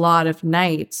were a lot of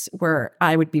nights where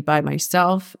I would be by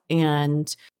myself,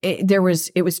 and it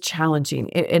was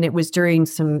challenging. And it was during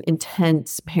some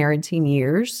intense parenting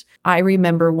years. I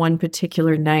remember one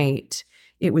particular night,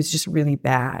 it was just really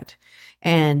bad.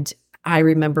 And I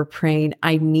remember praying,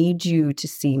 I need you to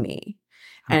see me.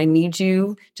 And I need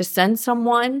you to send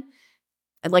someone.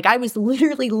 I was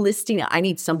literally listing, I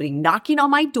need somebody knocking on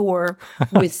my door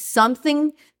with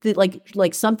something that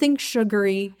like something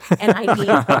sugary. And I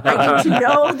need to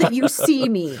know that you see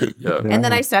me. Yeah. And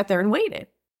then I sat there and waited.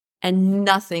 and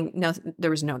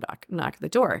there was no knock at the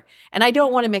door. And I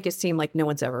don't want to make it seem like no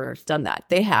one's ever done that.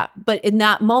 They have. But in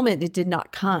that moment, it did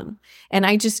not come. And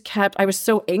I was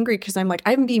so angry because I'm like,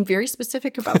 I'm being very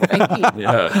specific about what I need.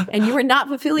 Yeah. And you are not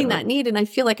fulfilling that need. And I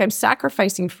feel like I'm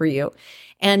sacrificing for you.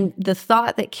 And the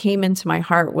thought that came into my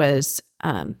heart was,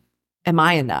 am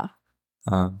I enough?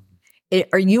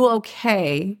 Are you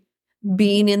okay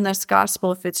being in this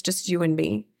gospel if it's just you and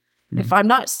me? Mm. If I'm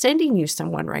not sending you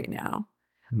someone right now,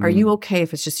 are you okay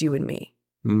if it's just you and me?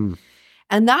 Mm.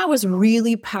 And that was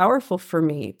really powerful for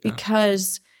me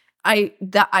because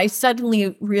I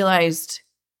suddenly realized,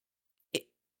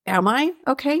 am I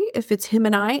okay if it's him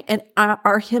and I? And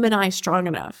are him and I strong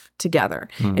enough together?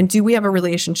 Mm. And do we have a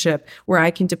relationship where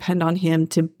I can depend on him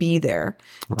to be there,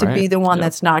 to be the one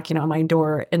that's knocking on my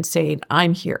door and saying,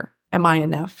 I'm here. Am I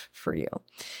enough for you?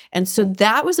 And so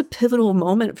that was a pivotal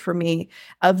moment for me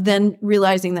of then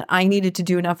realizing that I needed to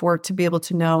do enough work to be able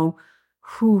to know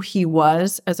who he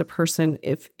was as a person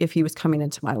if he was coming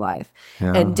into my life.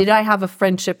 Yeah. And did I have a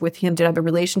friendship with him? Did I have a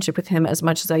relationship with him as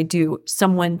much as I do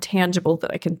someone tangible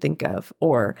that I can think of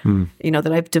or,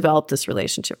 that I've developed this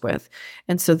relationship with?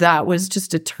 And so that was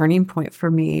just a turning point for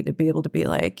me to be able to be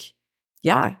like,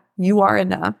 yeah, you are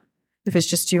enough if it's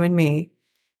just you and me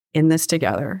in this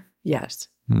together. Yes.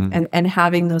 And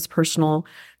having those personal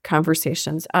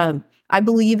conversations. I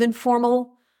believe in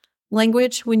formal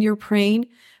language when you're praying,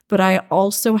 but I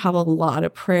also have a lot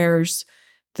of prayers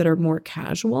that are more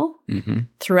casual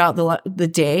throughout the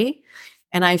day.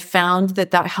 And I found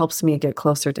that helps me get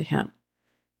closer to him.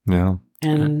 Yeah.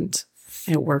 And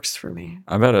it works for me.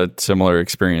 I've had a similar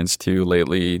experience too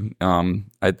lately.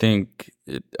 I think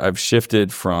I've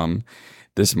shifted from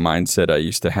this mindset I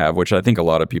used to have, which I think a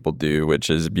lot of people do, which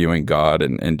is viewing God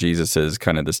and Jesus as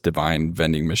kind of this divine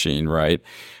vending machine, right?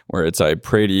 Where it's, I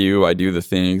pray to you, I do the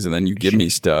things, and then you give me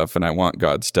stuff, and I want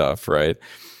God's stuff, right?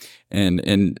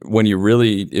 And when you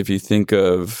really, if you think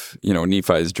of,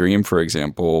 Nephi's dream, for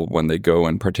example, when they go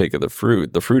and partake of the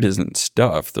fruit isn't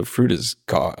stuff, the fruit is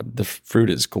God, the fruit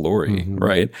is glory,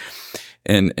 right?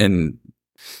 And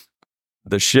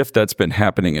the shift that's been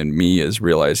happening in me is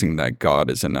realizing that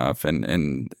God is enough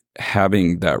and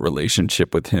having that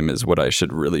relationship with him is what I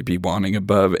should really be wanting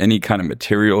above any kind of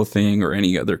material thing or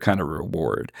any other kind of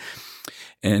reward.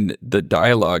 And the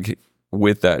dialogue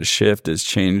with that shift has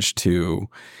changed to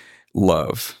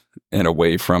love and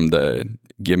away from the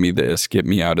give me this, get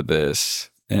me out of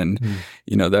this. And,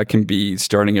 that can be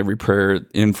starting every prayer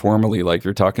informally, like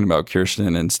you're talking about,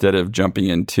 Kirsten, instead of jumping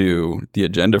into the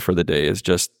agenda for the day is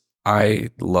just, I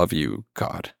love you,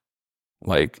 God.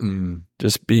 Like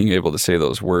just being able to say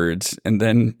those words. And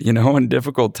then, in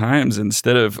difficult times,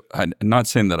 instead of, I'm not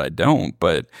saying that I don't,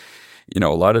 but, a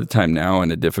lot of the time now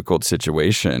in a difficult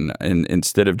situation, and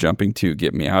instead of jumping to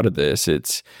get me out of this,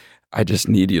 it's, I just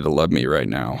need you to love me right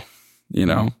now,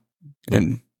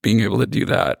 and being able to do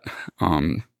that.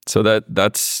 So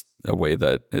that's a way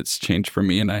that it's changed for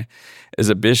me. And I, as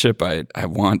a bishop, I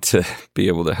want to be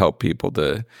able to help people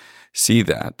to see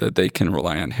that they can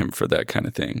rely on him for that kind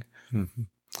of thing. Mm-hmm.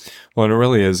 Well, it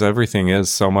really is. Everything is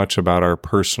so much about our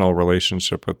personal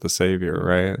relationship with the Savior,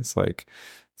 right? It's like,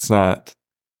 it's not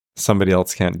somebody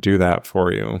else can't do that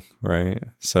for you, right?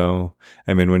 So,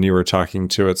 I mean, when you were talking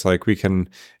to, it's like we can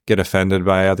get offended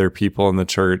by other people in the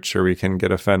church, or we can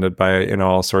get offended by,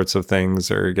 all sorts of things,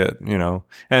 or get,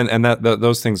 and that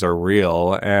those things are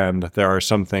real. And there are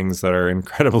some things that are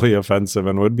incredibly offensive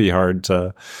and would be hard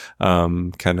to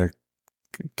kind of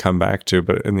come back to.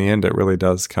 But in the end, it really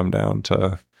does come down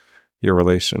to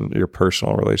your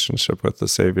personal relationship with the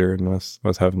Savior and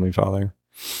with Heavenly Father.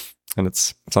 And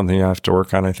it's something you have to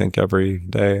work on, I think, every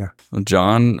day.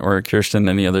 John or Kirsten,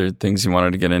 any other things you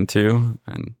wanted to get into?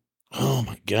 And oh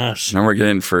my gosh. Now we're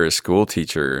getting for a school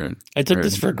teacher. I took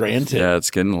this for granted. Yeah, it's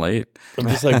getting late. I'm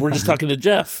just like, we're just talking to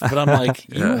Jeff. But I'm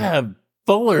like, you have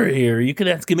Fuller here. You could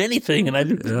ask him anything, and I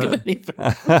didn't think of anything.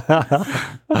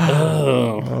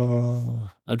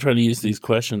 I'm trying to use these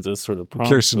questions as sort of prompts.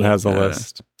 Kirsten has a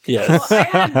list. Yes. Well, I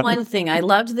had one thing. I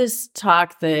loved this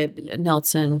talk that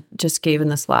Nelson just gave in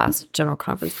this last General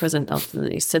Conference, President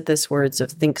Nelson. He said this words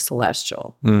of think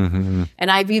celestial. Mm-hmm.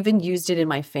 And I've even used it in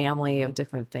my family of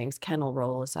different things. Ken will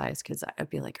roll his eyes because I'd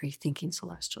be like, are you thinking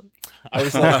celestial? I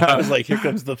was like, here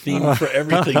comes the theme for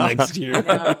everything next year.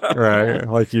 Right.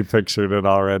 Like you pictured it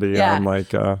already. Yeah. On like,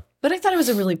 but I thought it was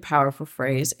a really powerful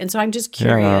phrase. And so I'm just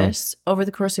curious, over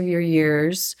the course of your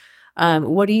years,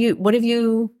 what have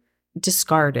you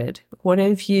discarded? What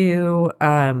have you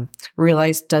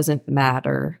realized doesn't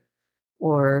matter,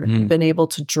 or been able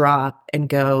to drop and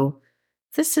go,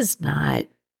 this is not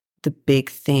the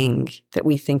big thing that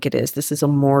we think it is. This is a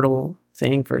mortal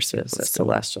thing versus a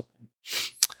celestial.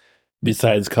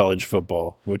 Besides college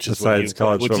football, which is besides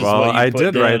college football, I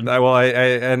did write. Well,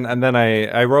 and then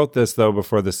I wrote this though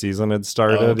before the season had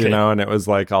started, you know, and it was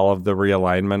like all of the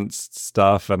realignment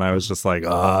stuff, and I was just like,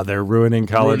 oh, they're ruining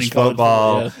college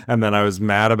football, yeah. And then I was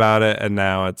mad about it, and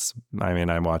now it's. I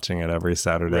mean, I'm watching it every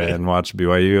Saturday and watch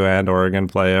BYU and Oregon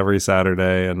play every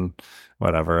Saturday, and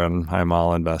whatever, and I'm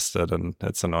all invested, and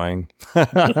it's annoying.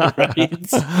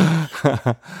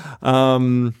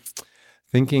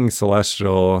 Thinking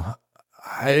celestial.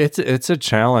 It's a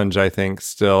challenge, I think,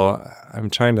 still. I'm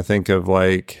trying to think of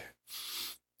like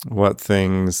what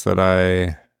things that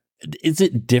Is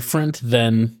it different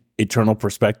than eternal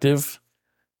perspective?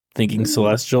 Thinking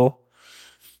celestial?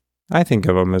 I think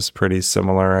of them as pretty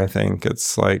similar. I think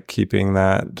it's like keeping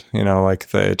that, you know, like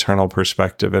the eternal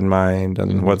perspective in mind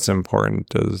and what's important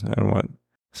is and what.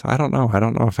 So I don't know. I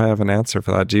don't know if I have an answer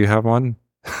for that. Do you have one?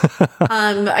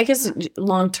 I guess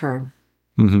long term.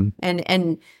 Mm-hmm.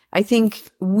 And I think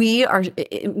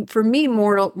for me,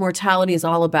 mortality is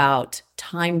all about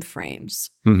time frames,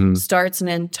 starts and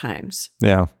end times.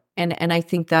 Yeah. And I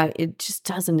think that it just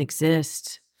doesn't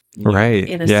exist. Right.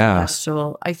 In a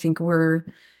celestial, I think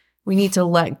we need to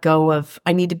let go of,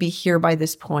 I need to be here by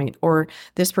this point, or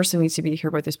this person needs to be here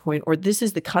by this point, or this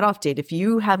is the cutoff date. If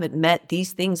you haven't met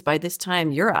these things by this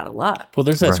time, you're out of luck. Well,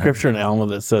 there's that scripture in Alma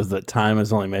that says that time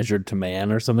is only measured to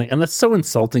man or something. And that's so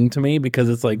insulting to me because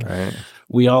it's like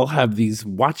we all have these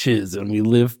watches and we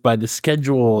live by the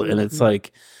schedule. And it's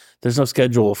like there's no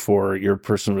schedule for your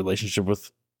personal relationship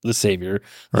with the Savior.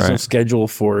 There's no schedule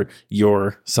for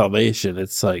your salvation.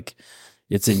 It's like,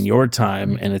 it's in your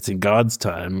time and it's in God's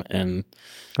time. And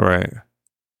yeah,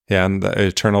 and the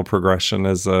eternal progression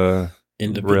is a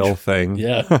real thing.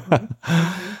 Yeah.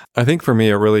 I think for me,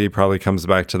 it really probably comes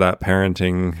back to that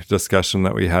parenting discussion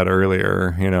that we had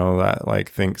earlier, you know, that like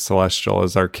think celestial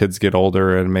as our kids get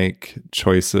older and make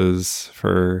choices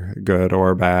for good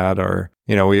or bad, or,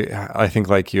 you know, I think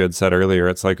like you had said earlier,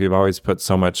 it's like we've always put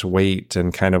so much weight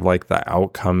and kind of like the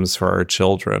outcomes for our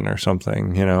children or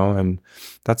something, you know, and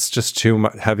that's just too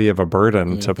heavy of a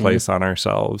burden to place on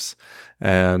ourselves.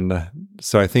 And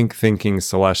so I think thinking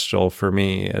celestial for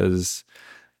me is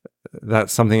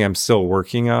that's something I'm still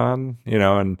working on, you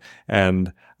know,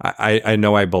 and I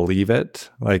know I believe it.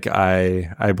 Like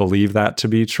I believe that to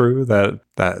be true, that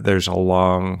there's a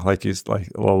long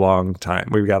time.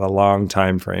 We've got a long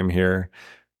time frame here.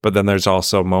 But then there's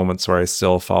also moments where I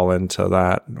still fall into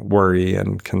that worry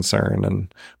and concern,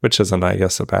 and which isn't, I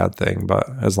guess, a bad thing. But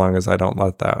as long as I don't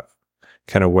let that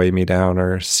kind of weigh me down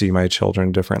or see my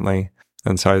children differently.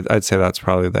 And so I'd say that's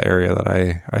probably the area that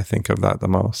I think of that the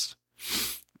most.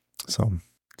 So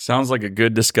sounds like a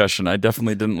good discussion. I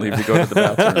definitely didn't leave to go to the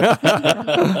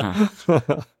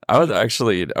bathroom. I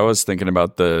was thinking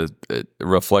about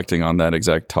reflecting on that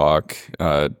exact talk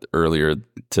earlier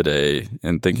today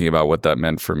and thinking about what that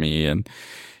meant for me. And,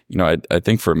 you know, I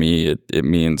think for me, it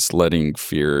means letting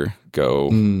fear go,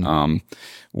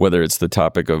 whether it's the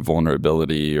topic of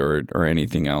vulnerability or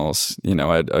anything else. You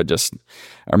know,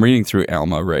 I'm reading through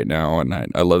Alma right now, and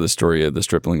I love the story of the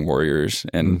stripling warriors.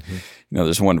 And, you know,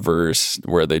 there's one verse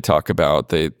where they talk about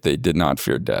they did not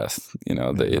fear death. You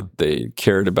know, they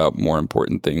cared about more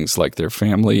important things like their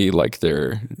family, like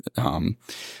their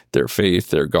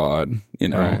faith, their God, you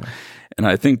know. Right. And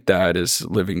I think that is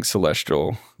living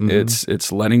celestial.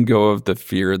 It's letting go of the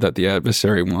fear that the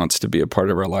adversary wants to be a part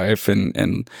of our life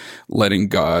and letting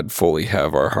God fully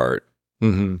have our heart.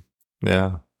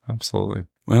 Yeah, absolutely.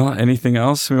 Well, anything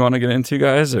else we want to get into,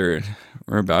 guys, or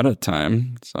we're about at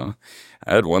time. So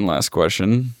I had one last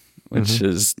question, which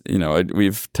is, you know,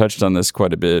 we've touched on this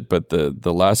quite a bit, but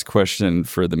the last question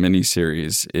for the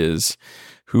mini-series is,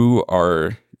 who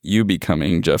are you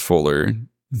becoming, Jeff Fuller,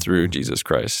 through Jesus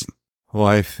Christ? Well,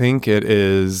 I think it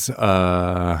is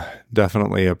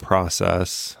definitely a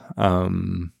process.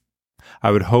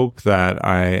 I would hope that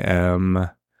I am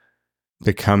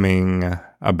becoming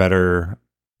a better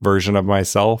version of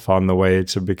myself on the way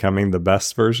to becoming the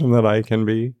best version that I can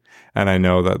be. And I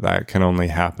know that can only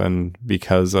happen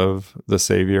because of the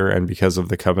Savior and because of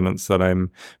the covenants that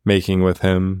I'm making with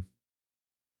him.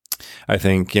 I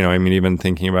think, you know, I mean, even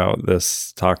thinking about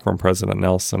this talk from President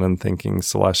Nelson and thinking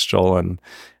celestial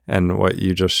and what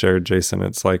you just shared, Jason,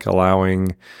 it's like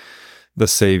allowing the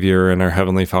Savior and our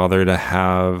Heavenly Father to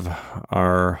have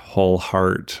our whole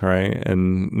heart, right?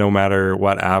 And no matter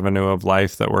what avenue of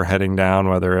life that we're heading down,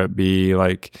 whether it be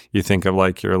like you think of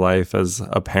like your life as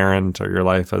a parent or your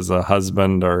life as a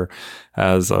husband or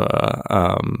as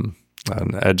an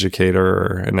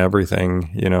educator and everything,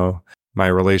 you know, my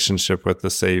relationship with the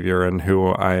Savior and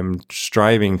who I'm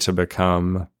striving to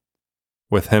become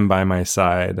with him by my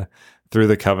side through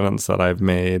the covenants that I've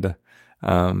made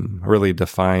really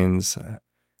defines,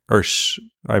 or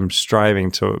I'm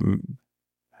striving to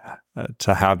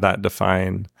have that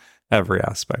define every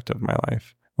aspect of my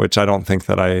life, which I don't think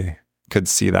that I could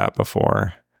see that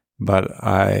before. But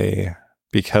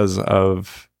because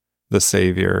of the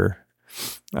Savior,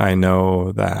 I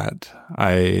know that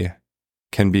I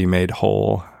can be made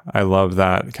whole. I love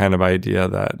that kind of idea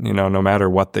that, no matter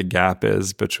what the gap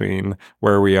is between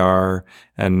where we are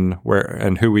and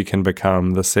who we can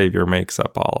become, the Savior makes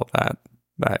up all of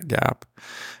that gap.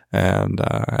 And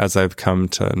as I've come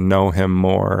to know him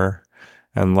more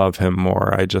and love him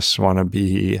more, I just want to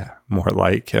be more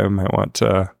like him. I want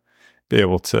to be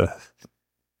able to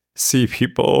see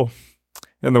people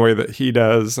in the way that he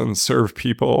does and serve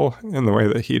people in the way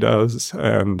that he does,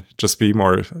 and just be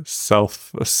more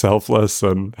selfless.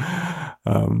 And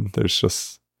there's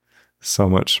just so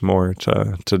much more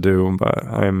to do, but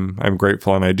I'm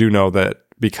grateful. And I do know that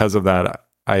because of that,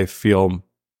 I feel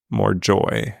more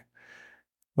joy.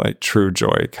 Like true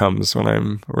joy comes when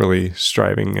I'm really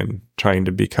striving and trying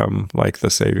to become like the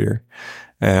Savior,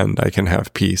 and I can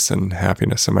have peace and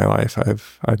happiness in my life.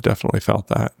 I've definitely felt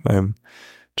that. I'm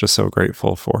just so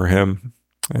grateful for him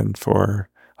and for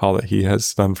all that he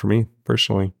has done for me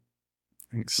personally.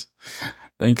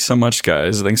 Thanks so much,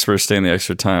 guys. Thanks for staying the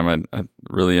extra time. I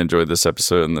really enjoyed this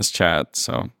episode and this chat.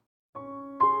 So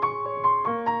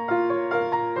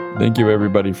thank you,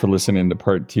 everybody, for listening to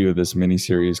part 2 of this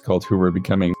mini-series called Who We're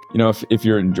Becoming. If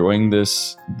you're enjoying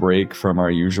this break from our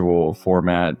usual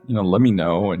format, let me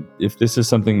know. And if this is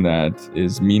something that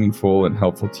is meaningful and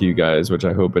helpful to you guys, which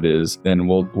I hope it is, then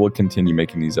we'll continue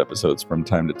making these episodes from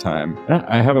time to time.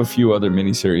 I have a few other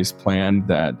mini-series planned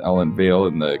that I'll unveil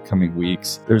in the coming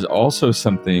weeks. There's also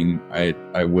something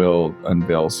I will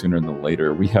unveil sooner than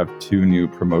later. We have 2 new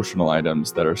promotional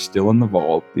items that are still in the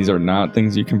vault. These are not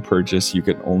things you can purchase. You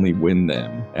can only win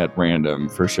them at random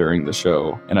for sharing the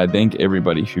show. And I thank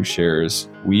everybody who shares.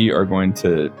 We are going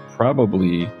to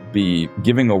probably be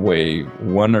giving away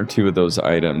 1 or 2 of those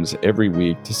items every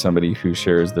week to somebody who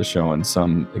shares the show in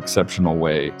some exceptional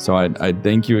way. So I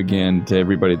thank you again to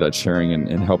everybody that's sharing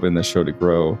and helping the show to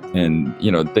grow. And,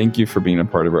 thank you for being a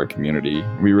part of our community.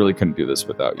 We really couldn't do this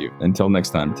without you. Until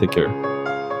next time, take care.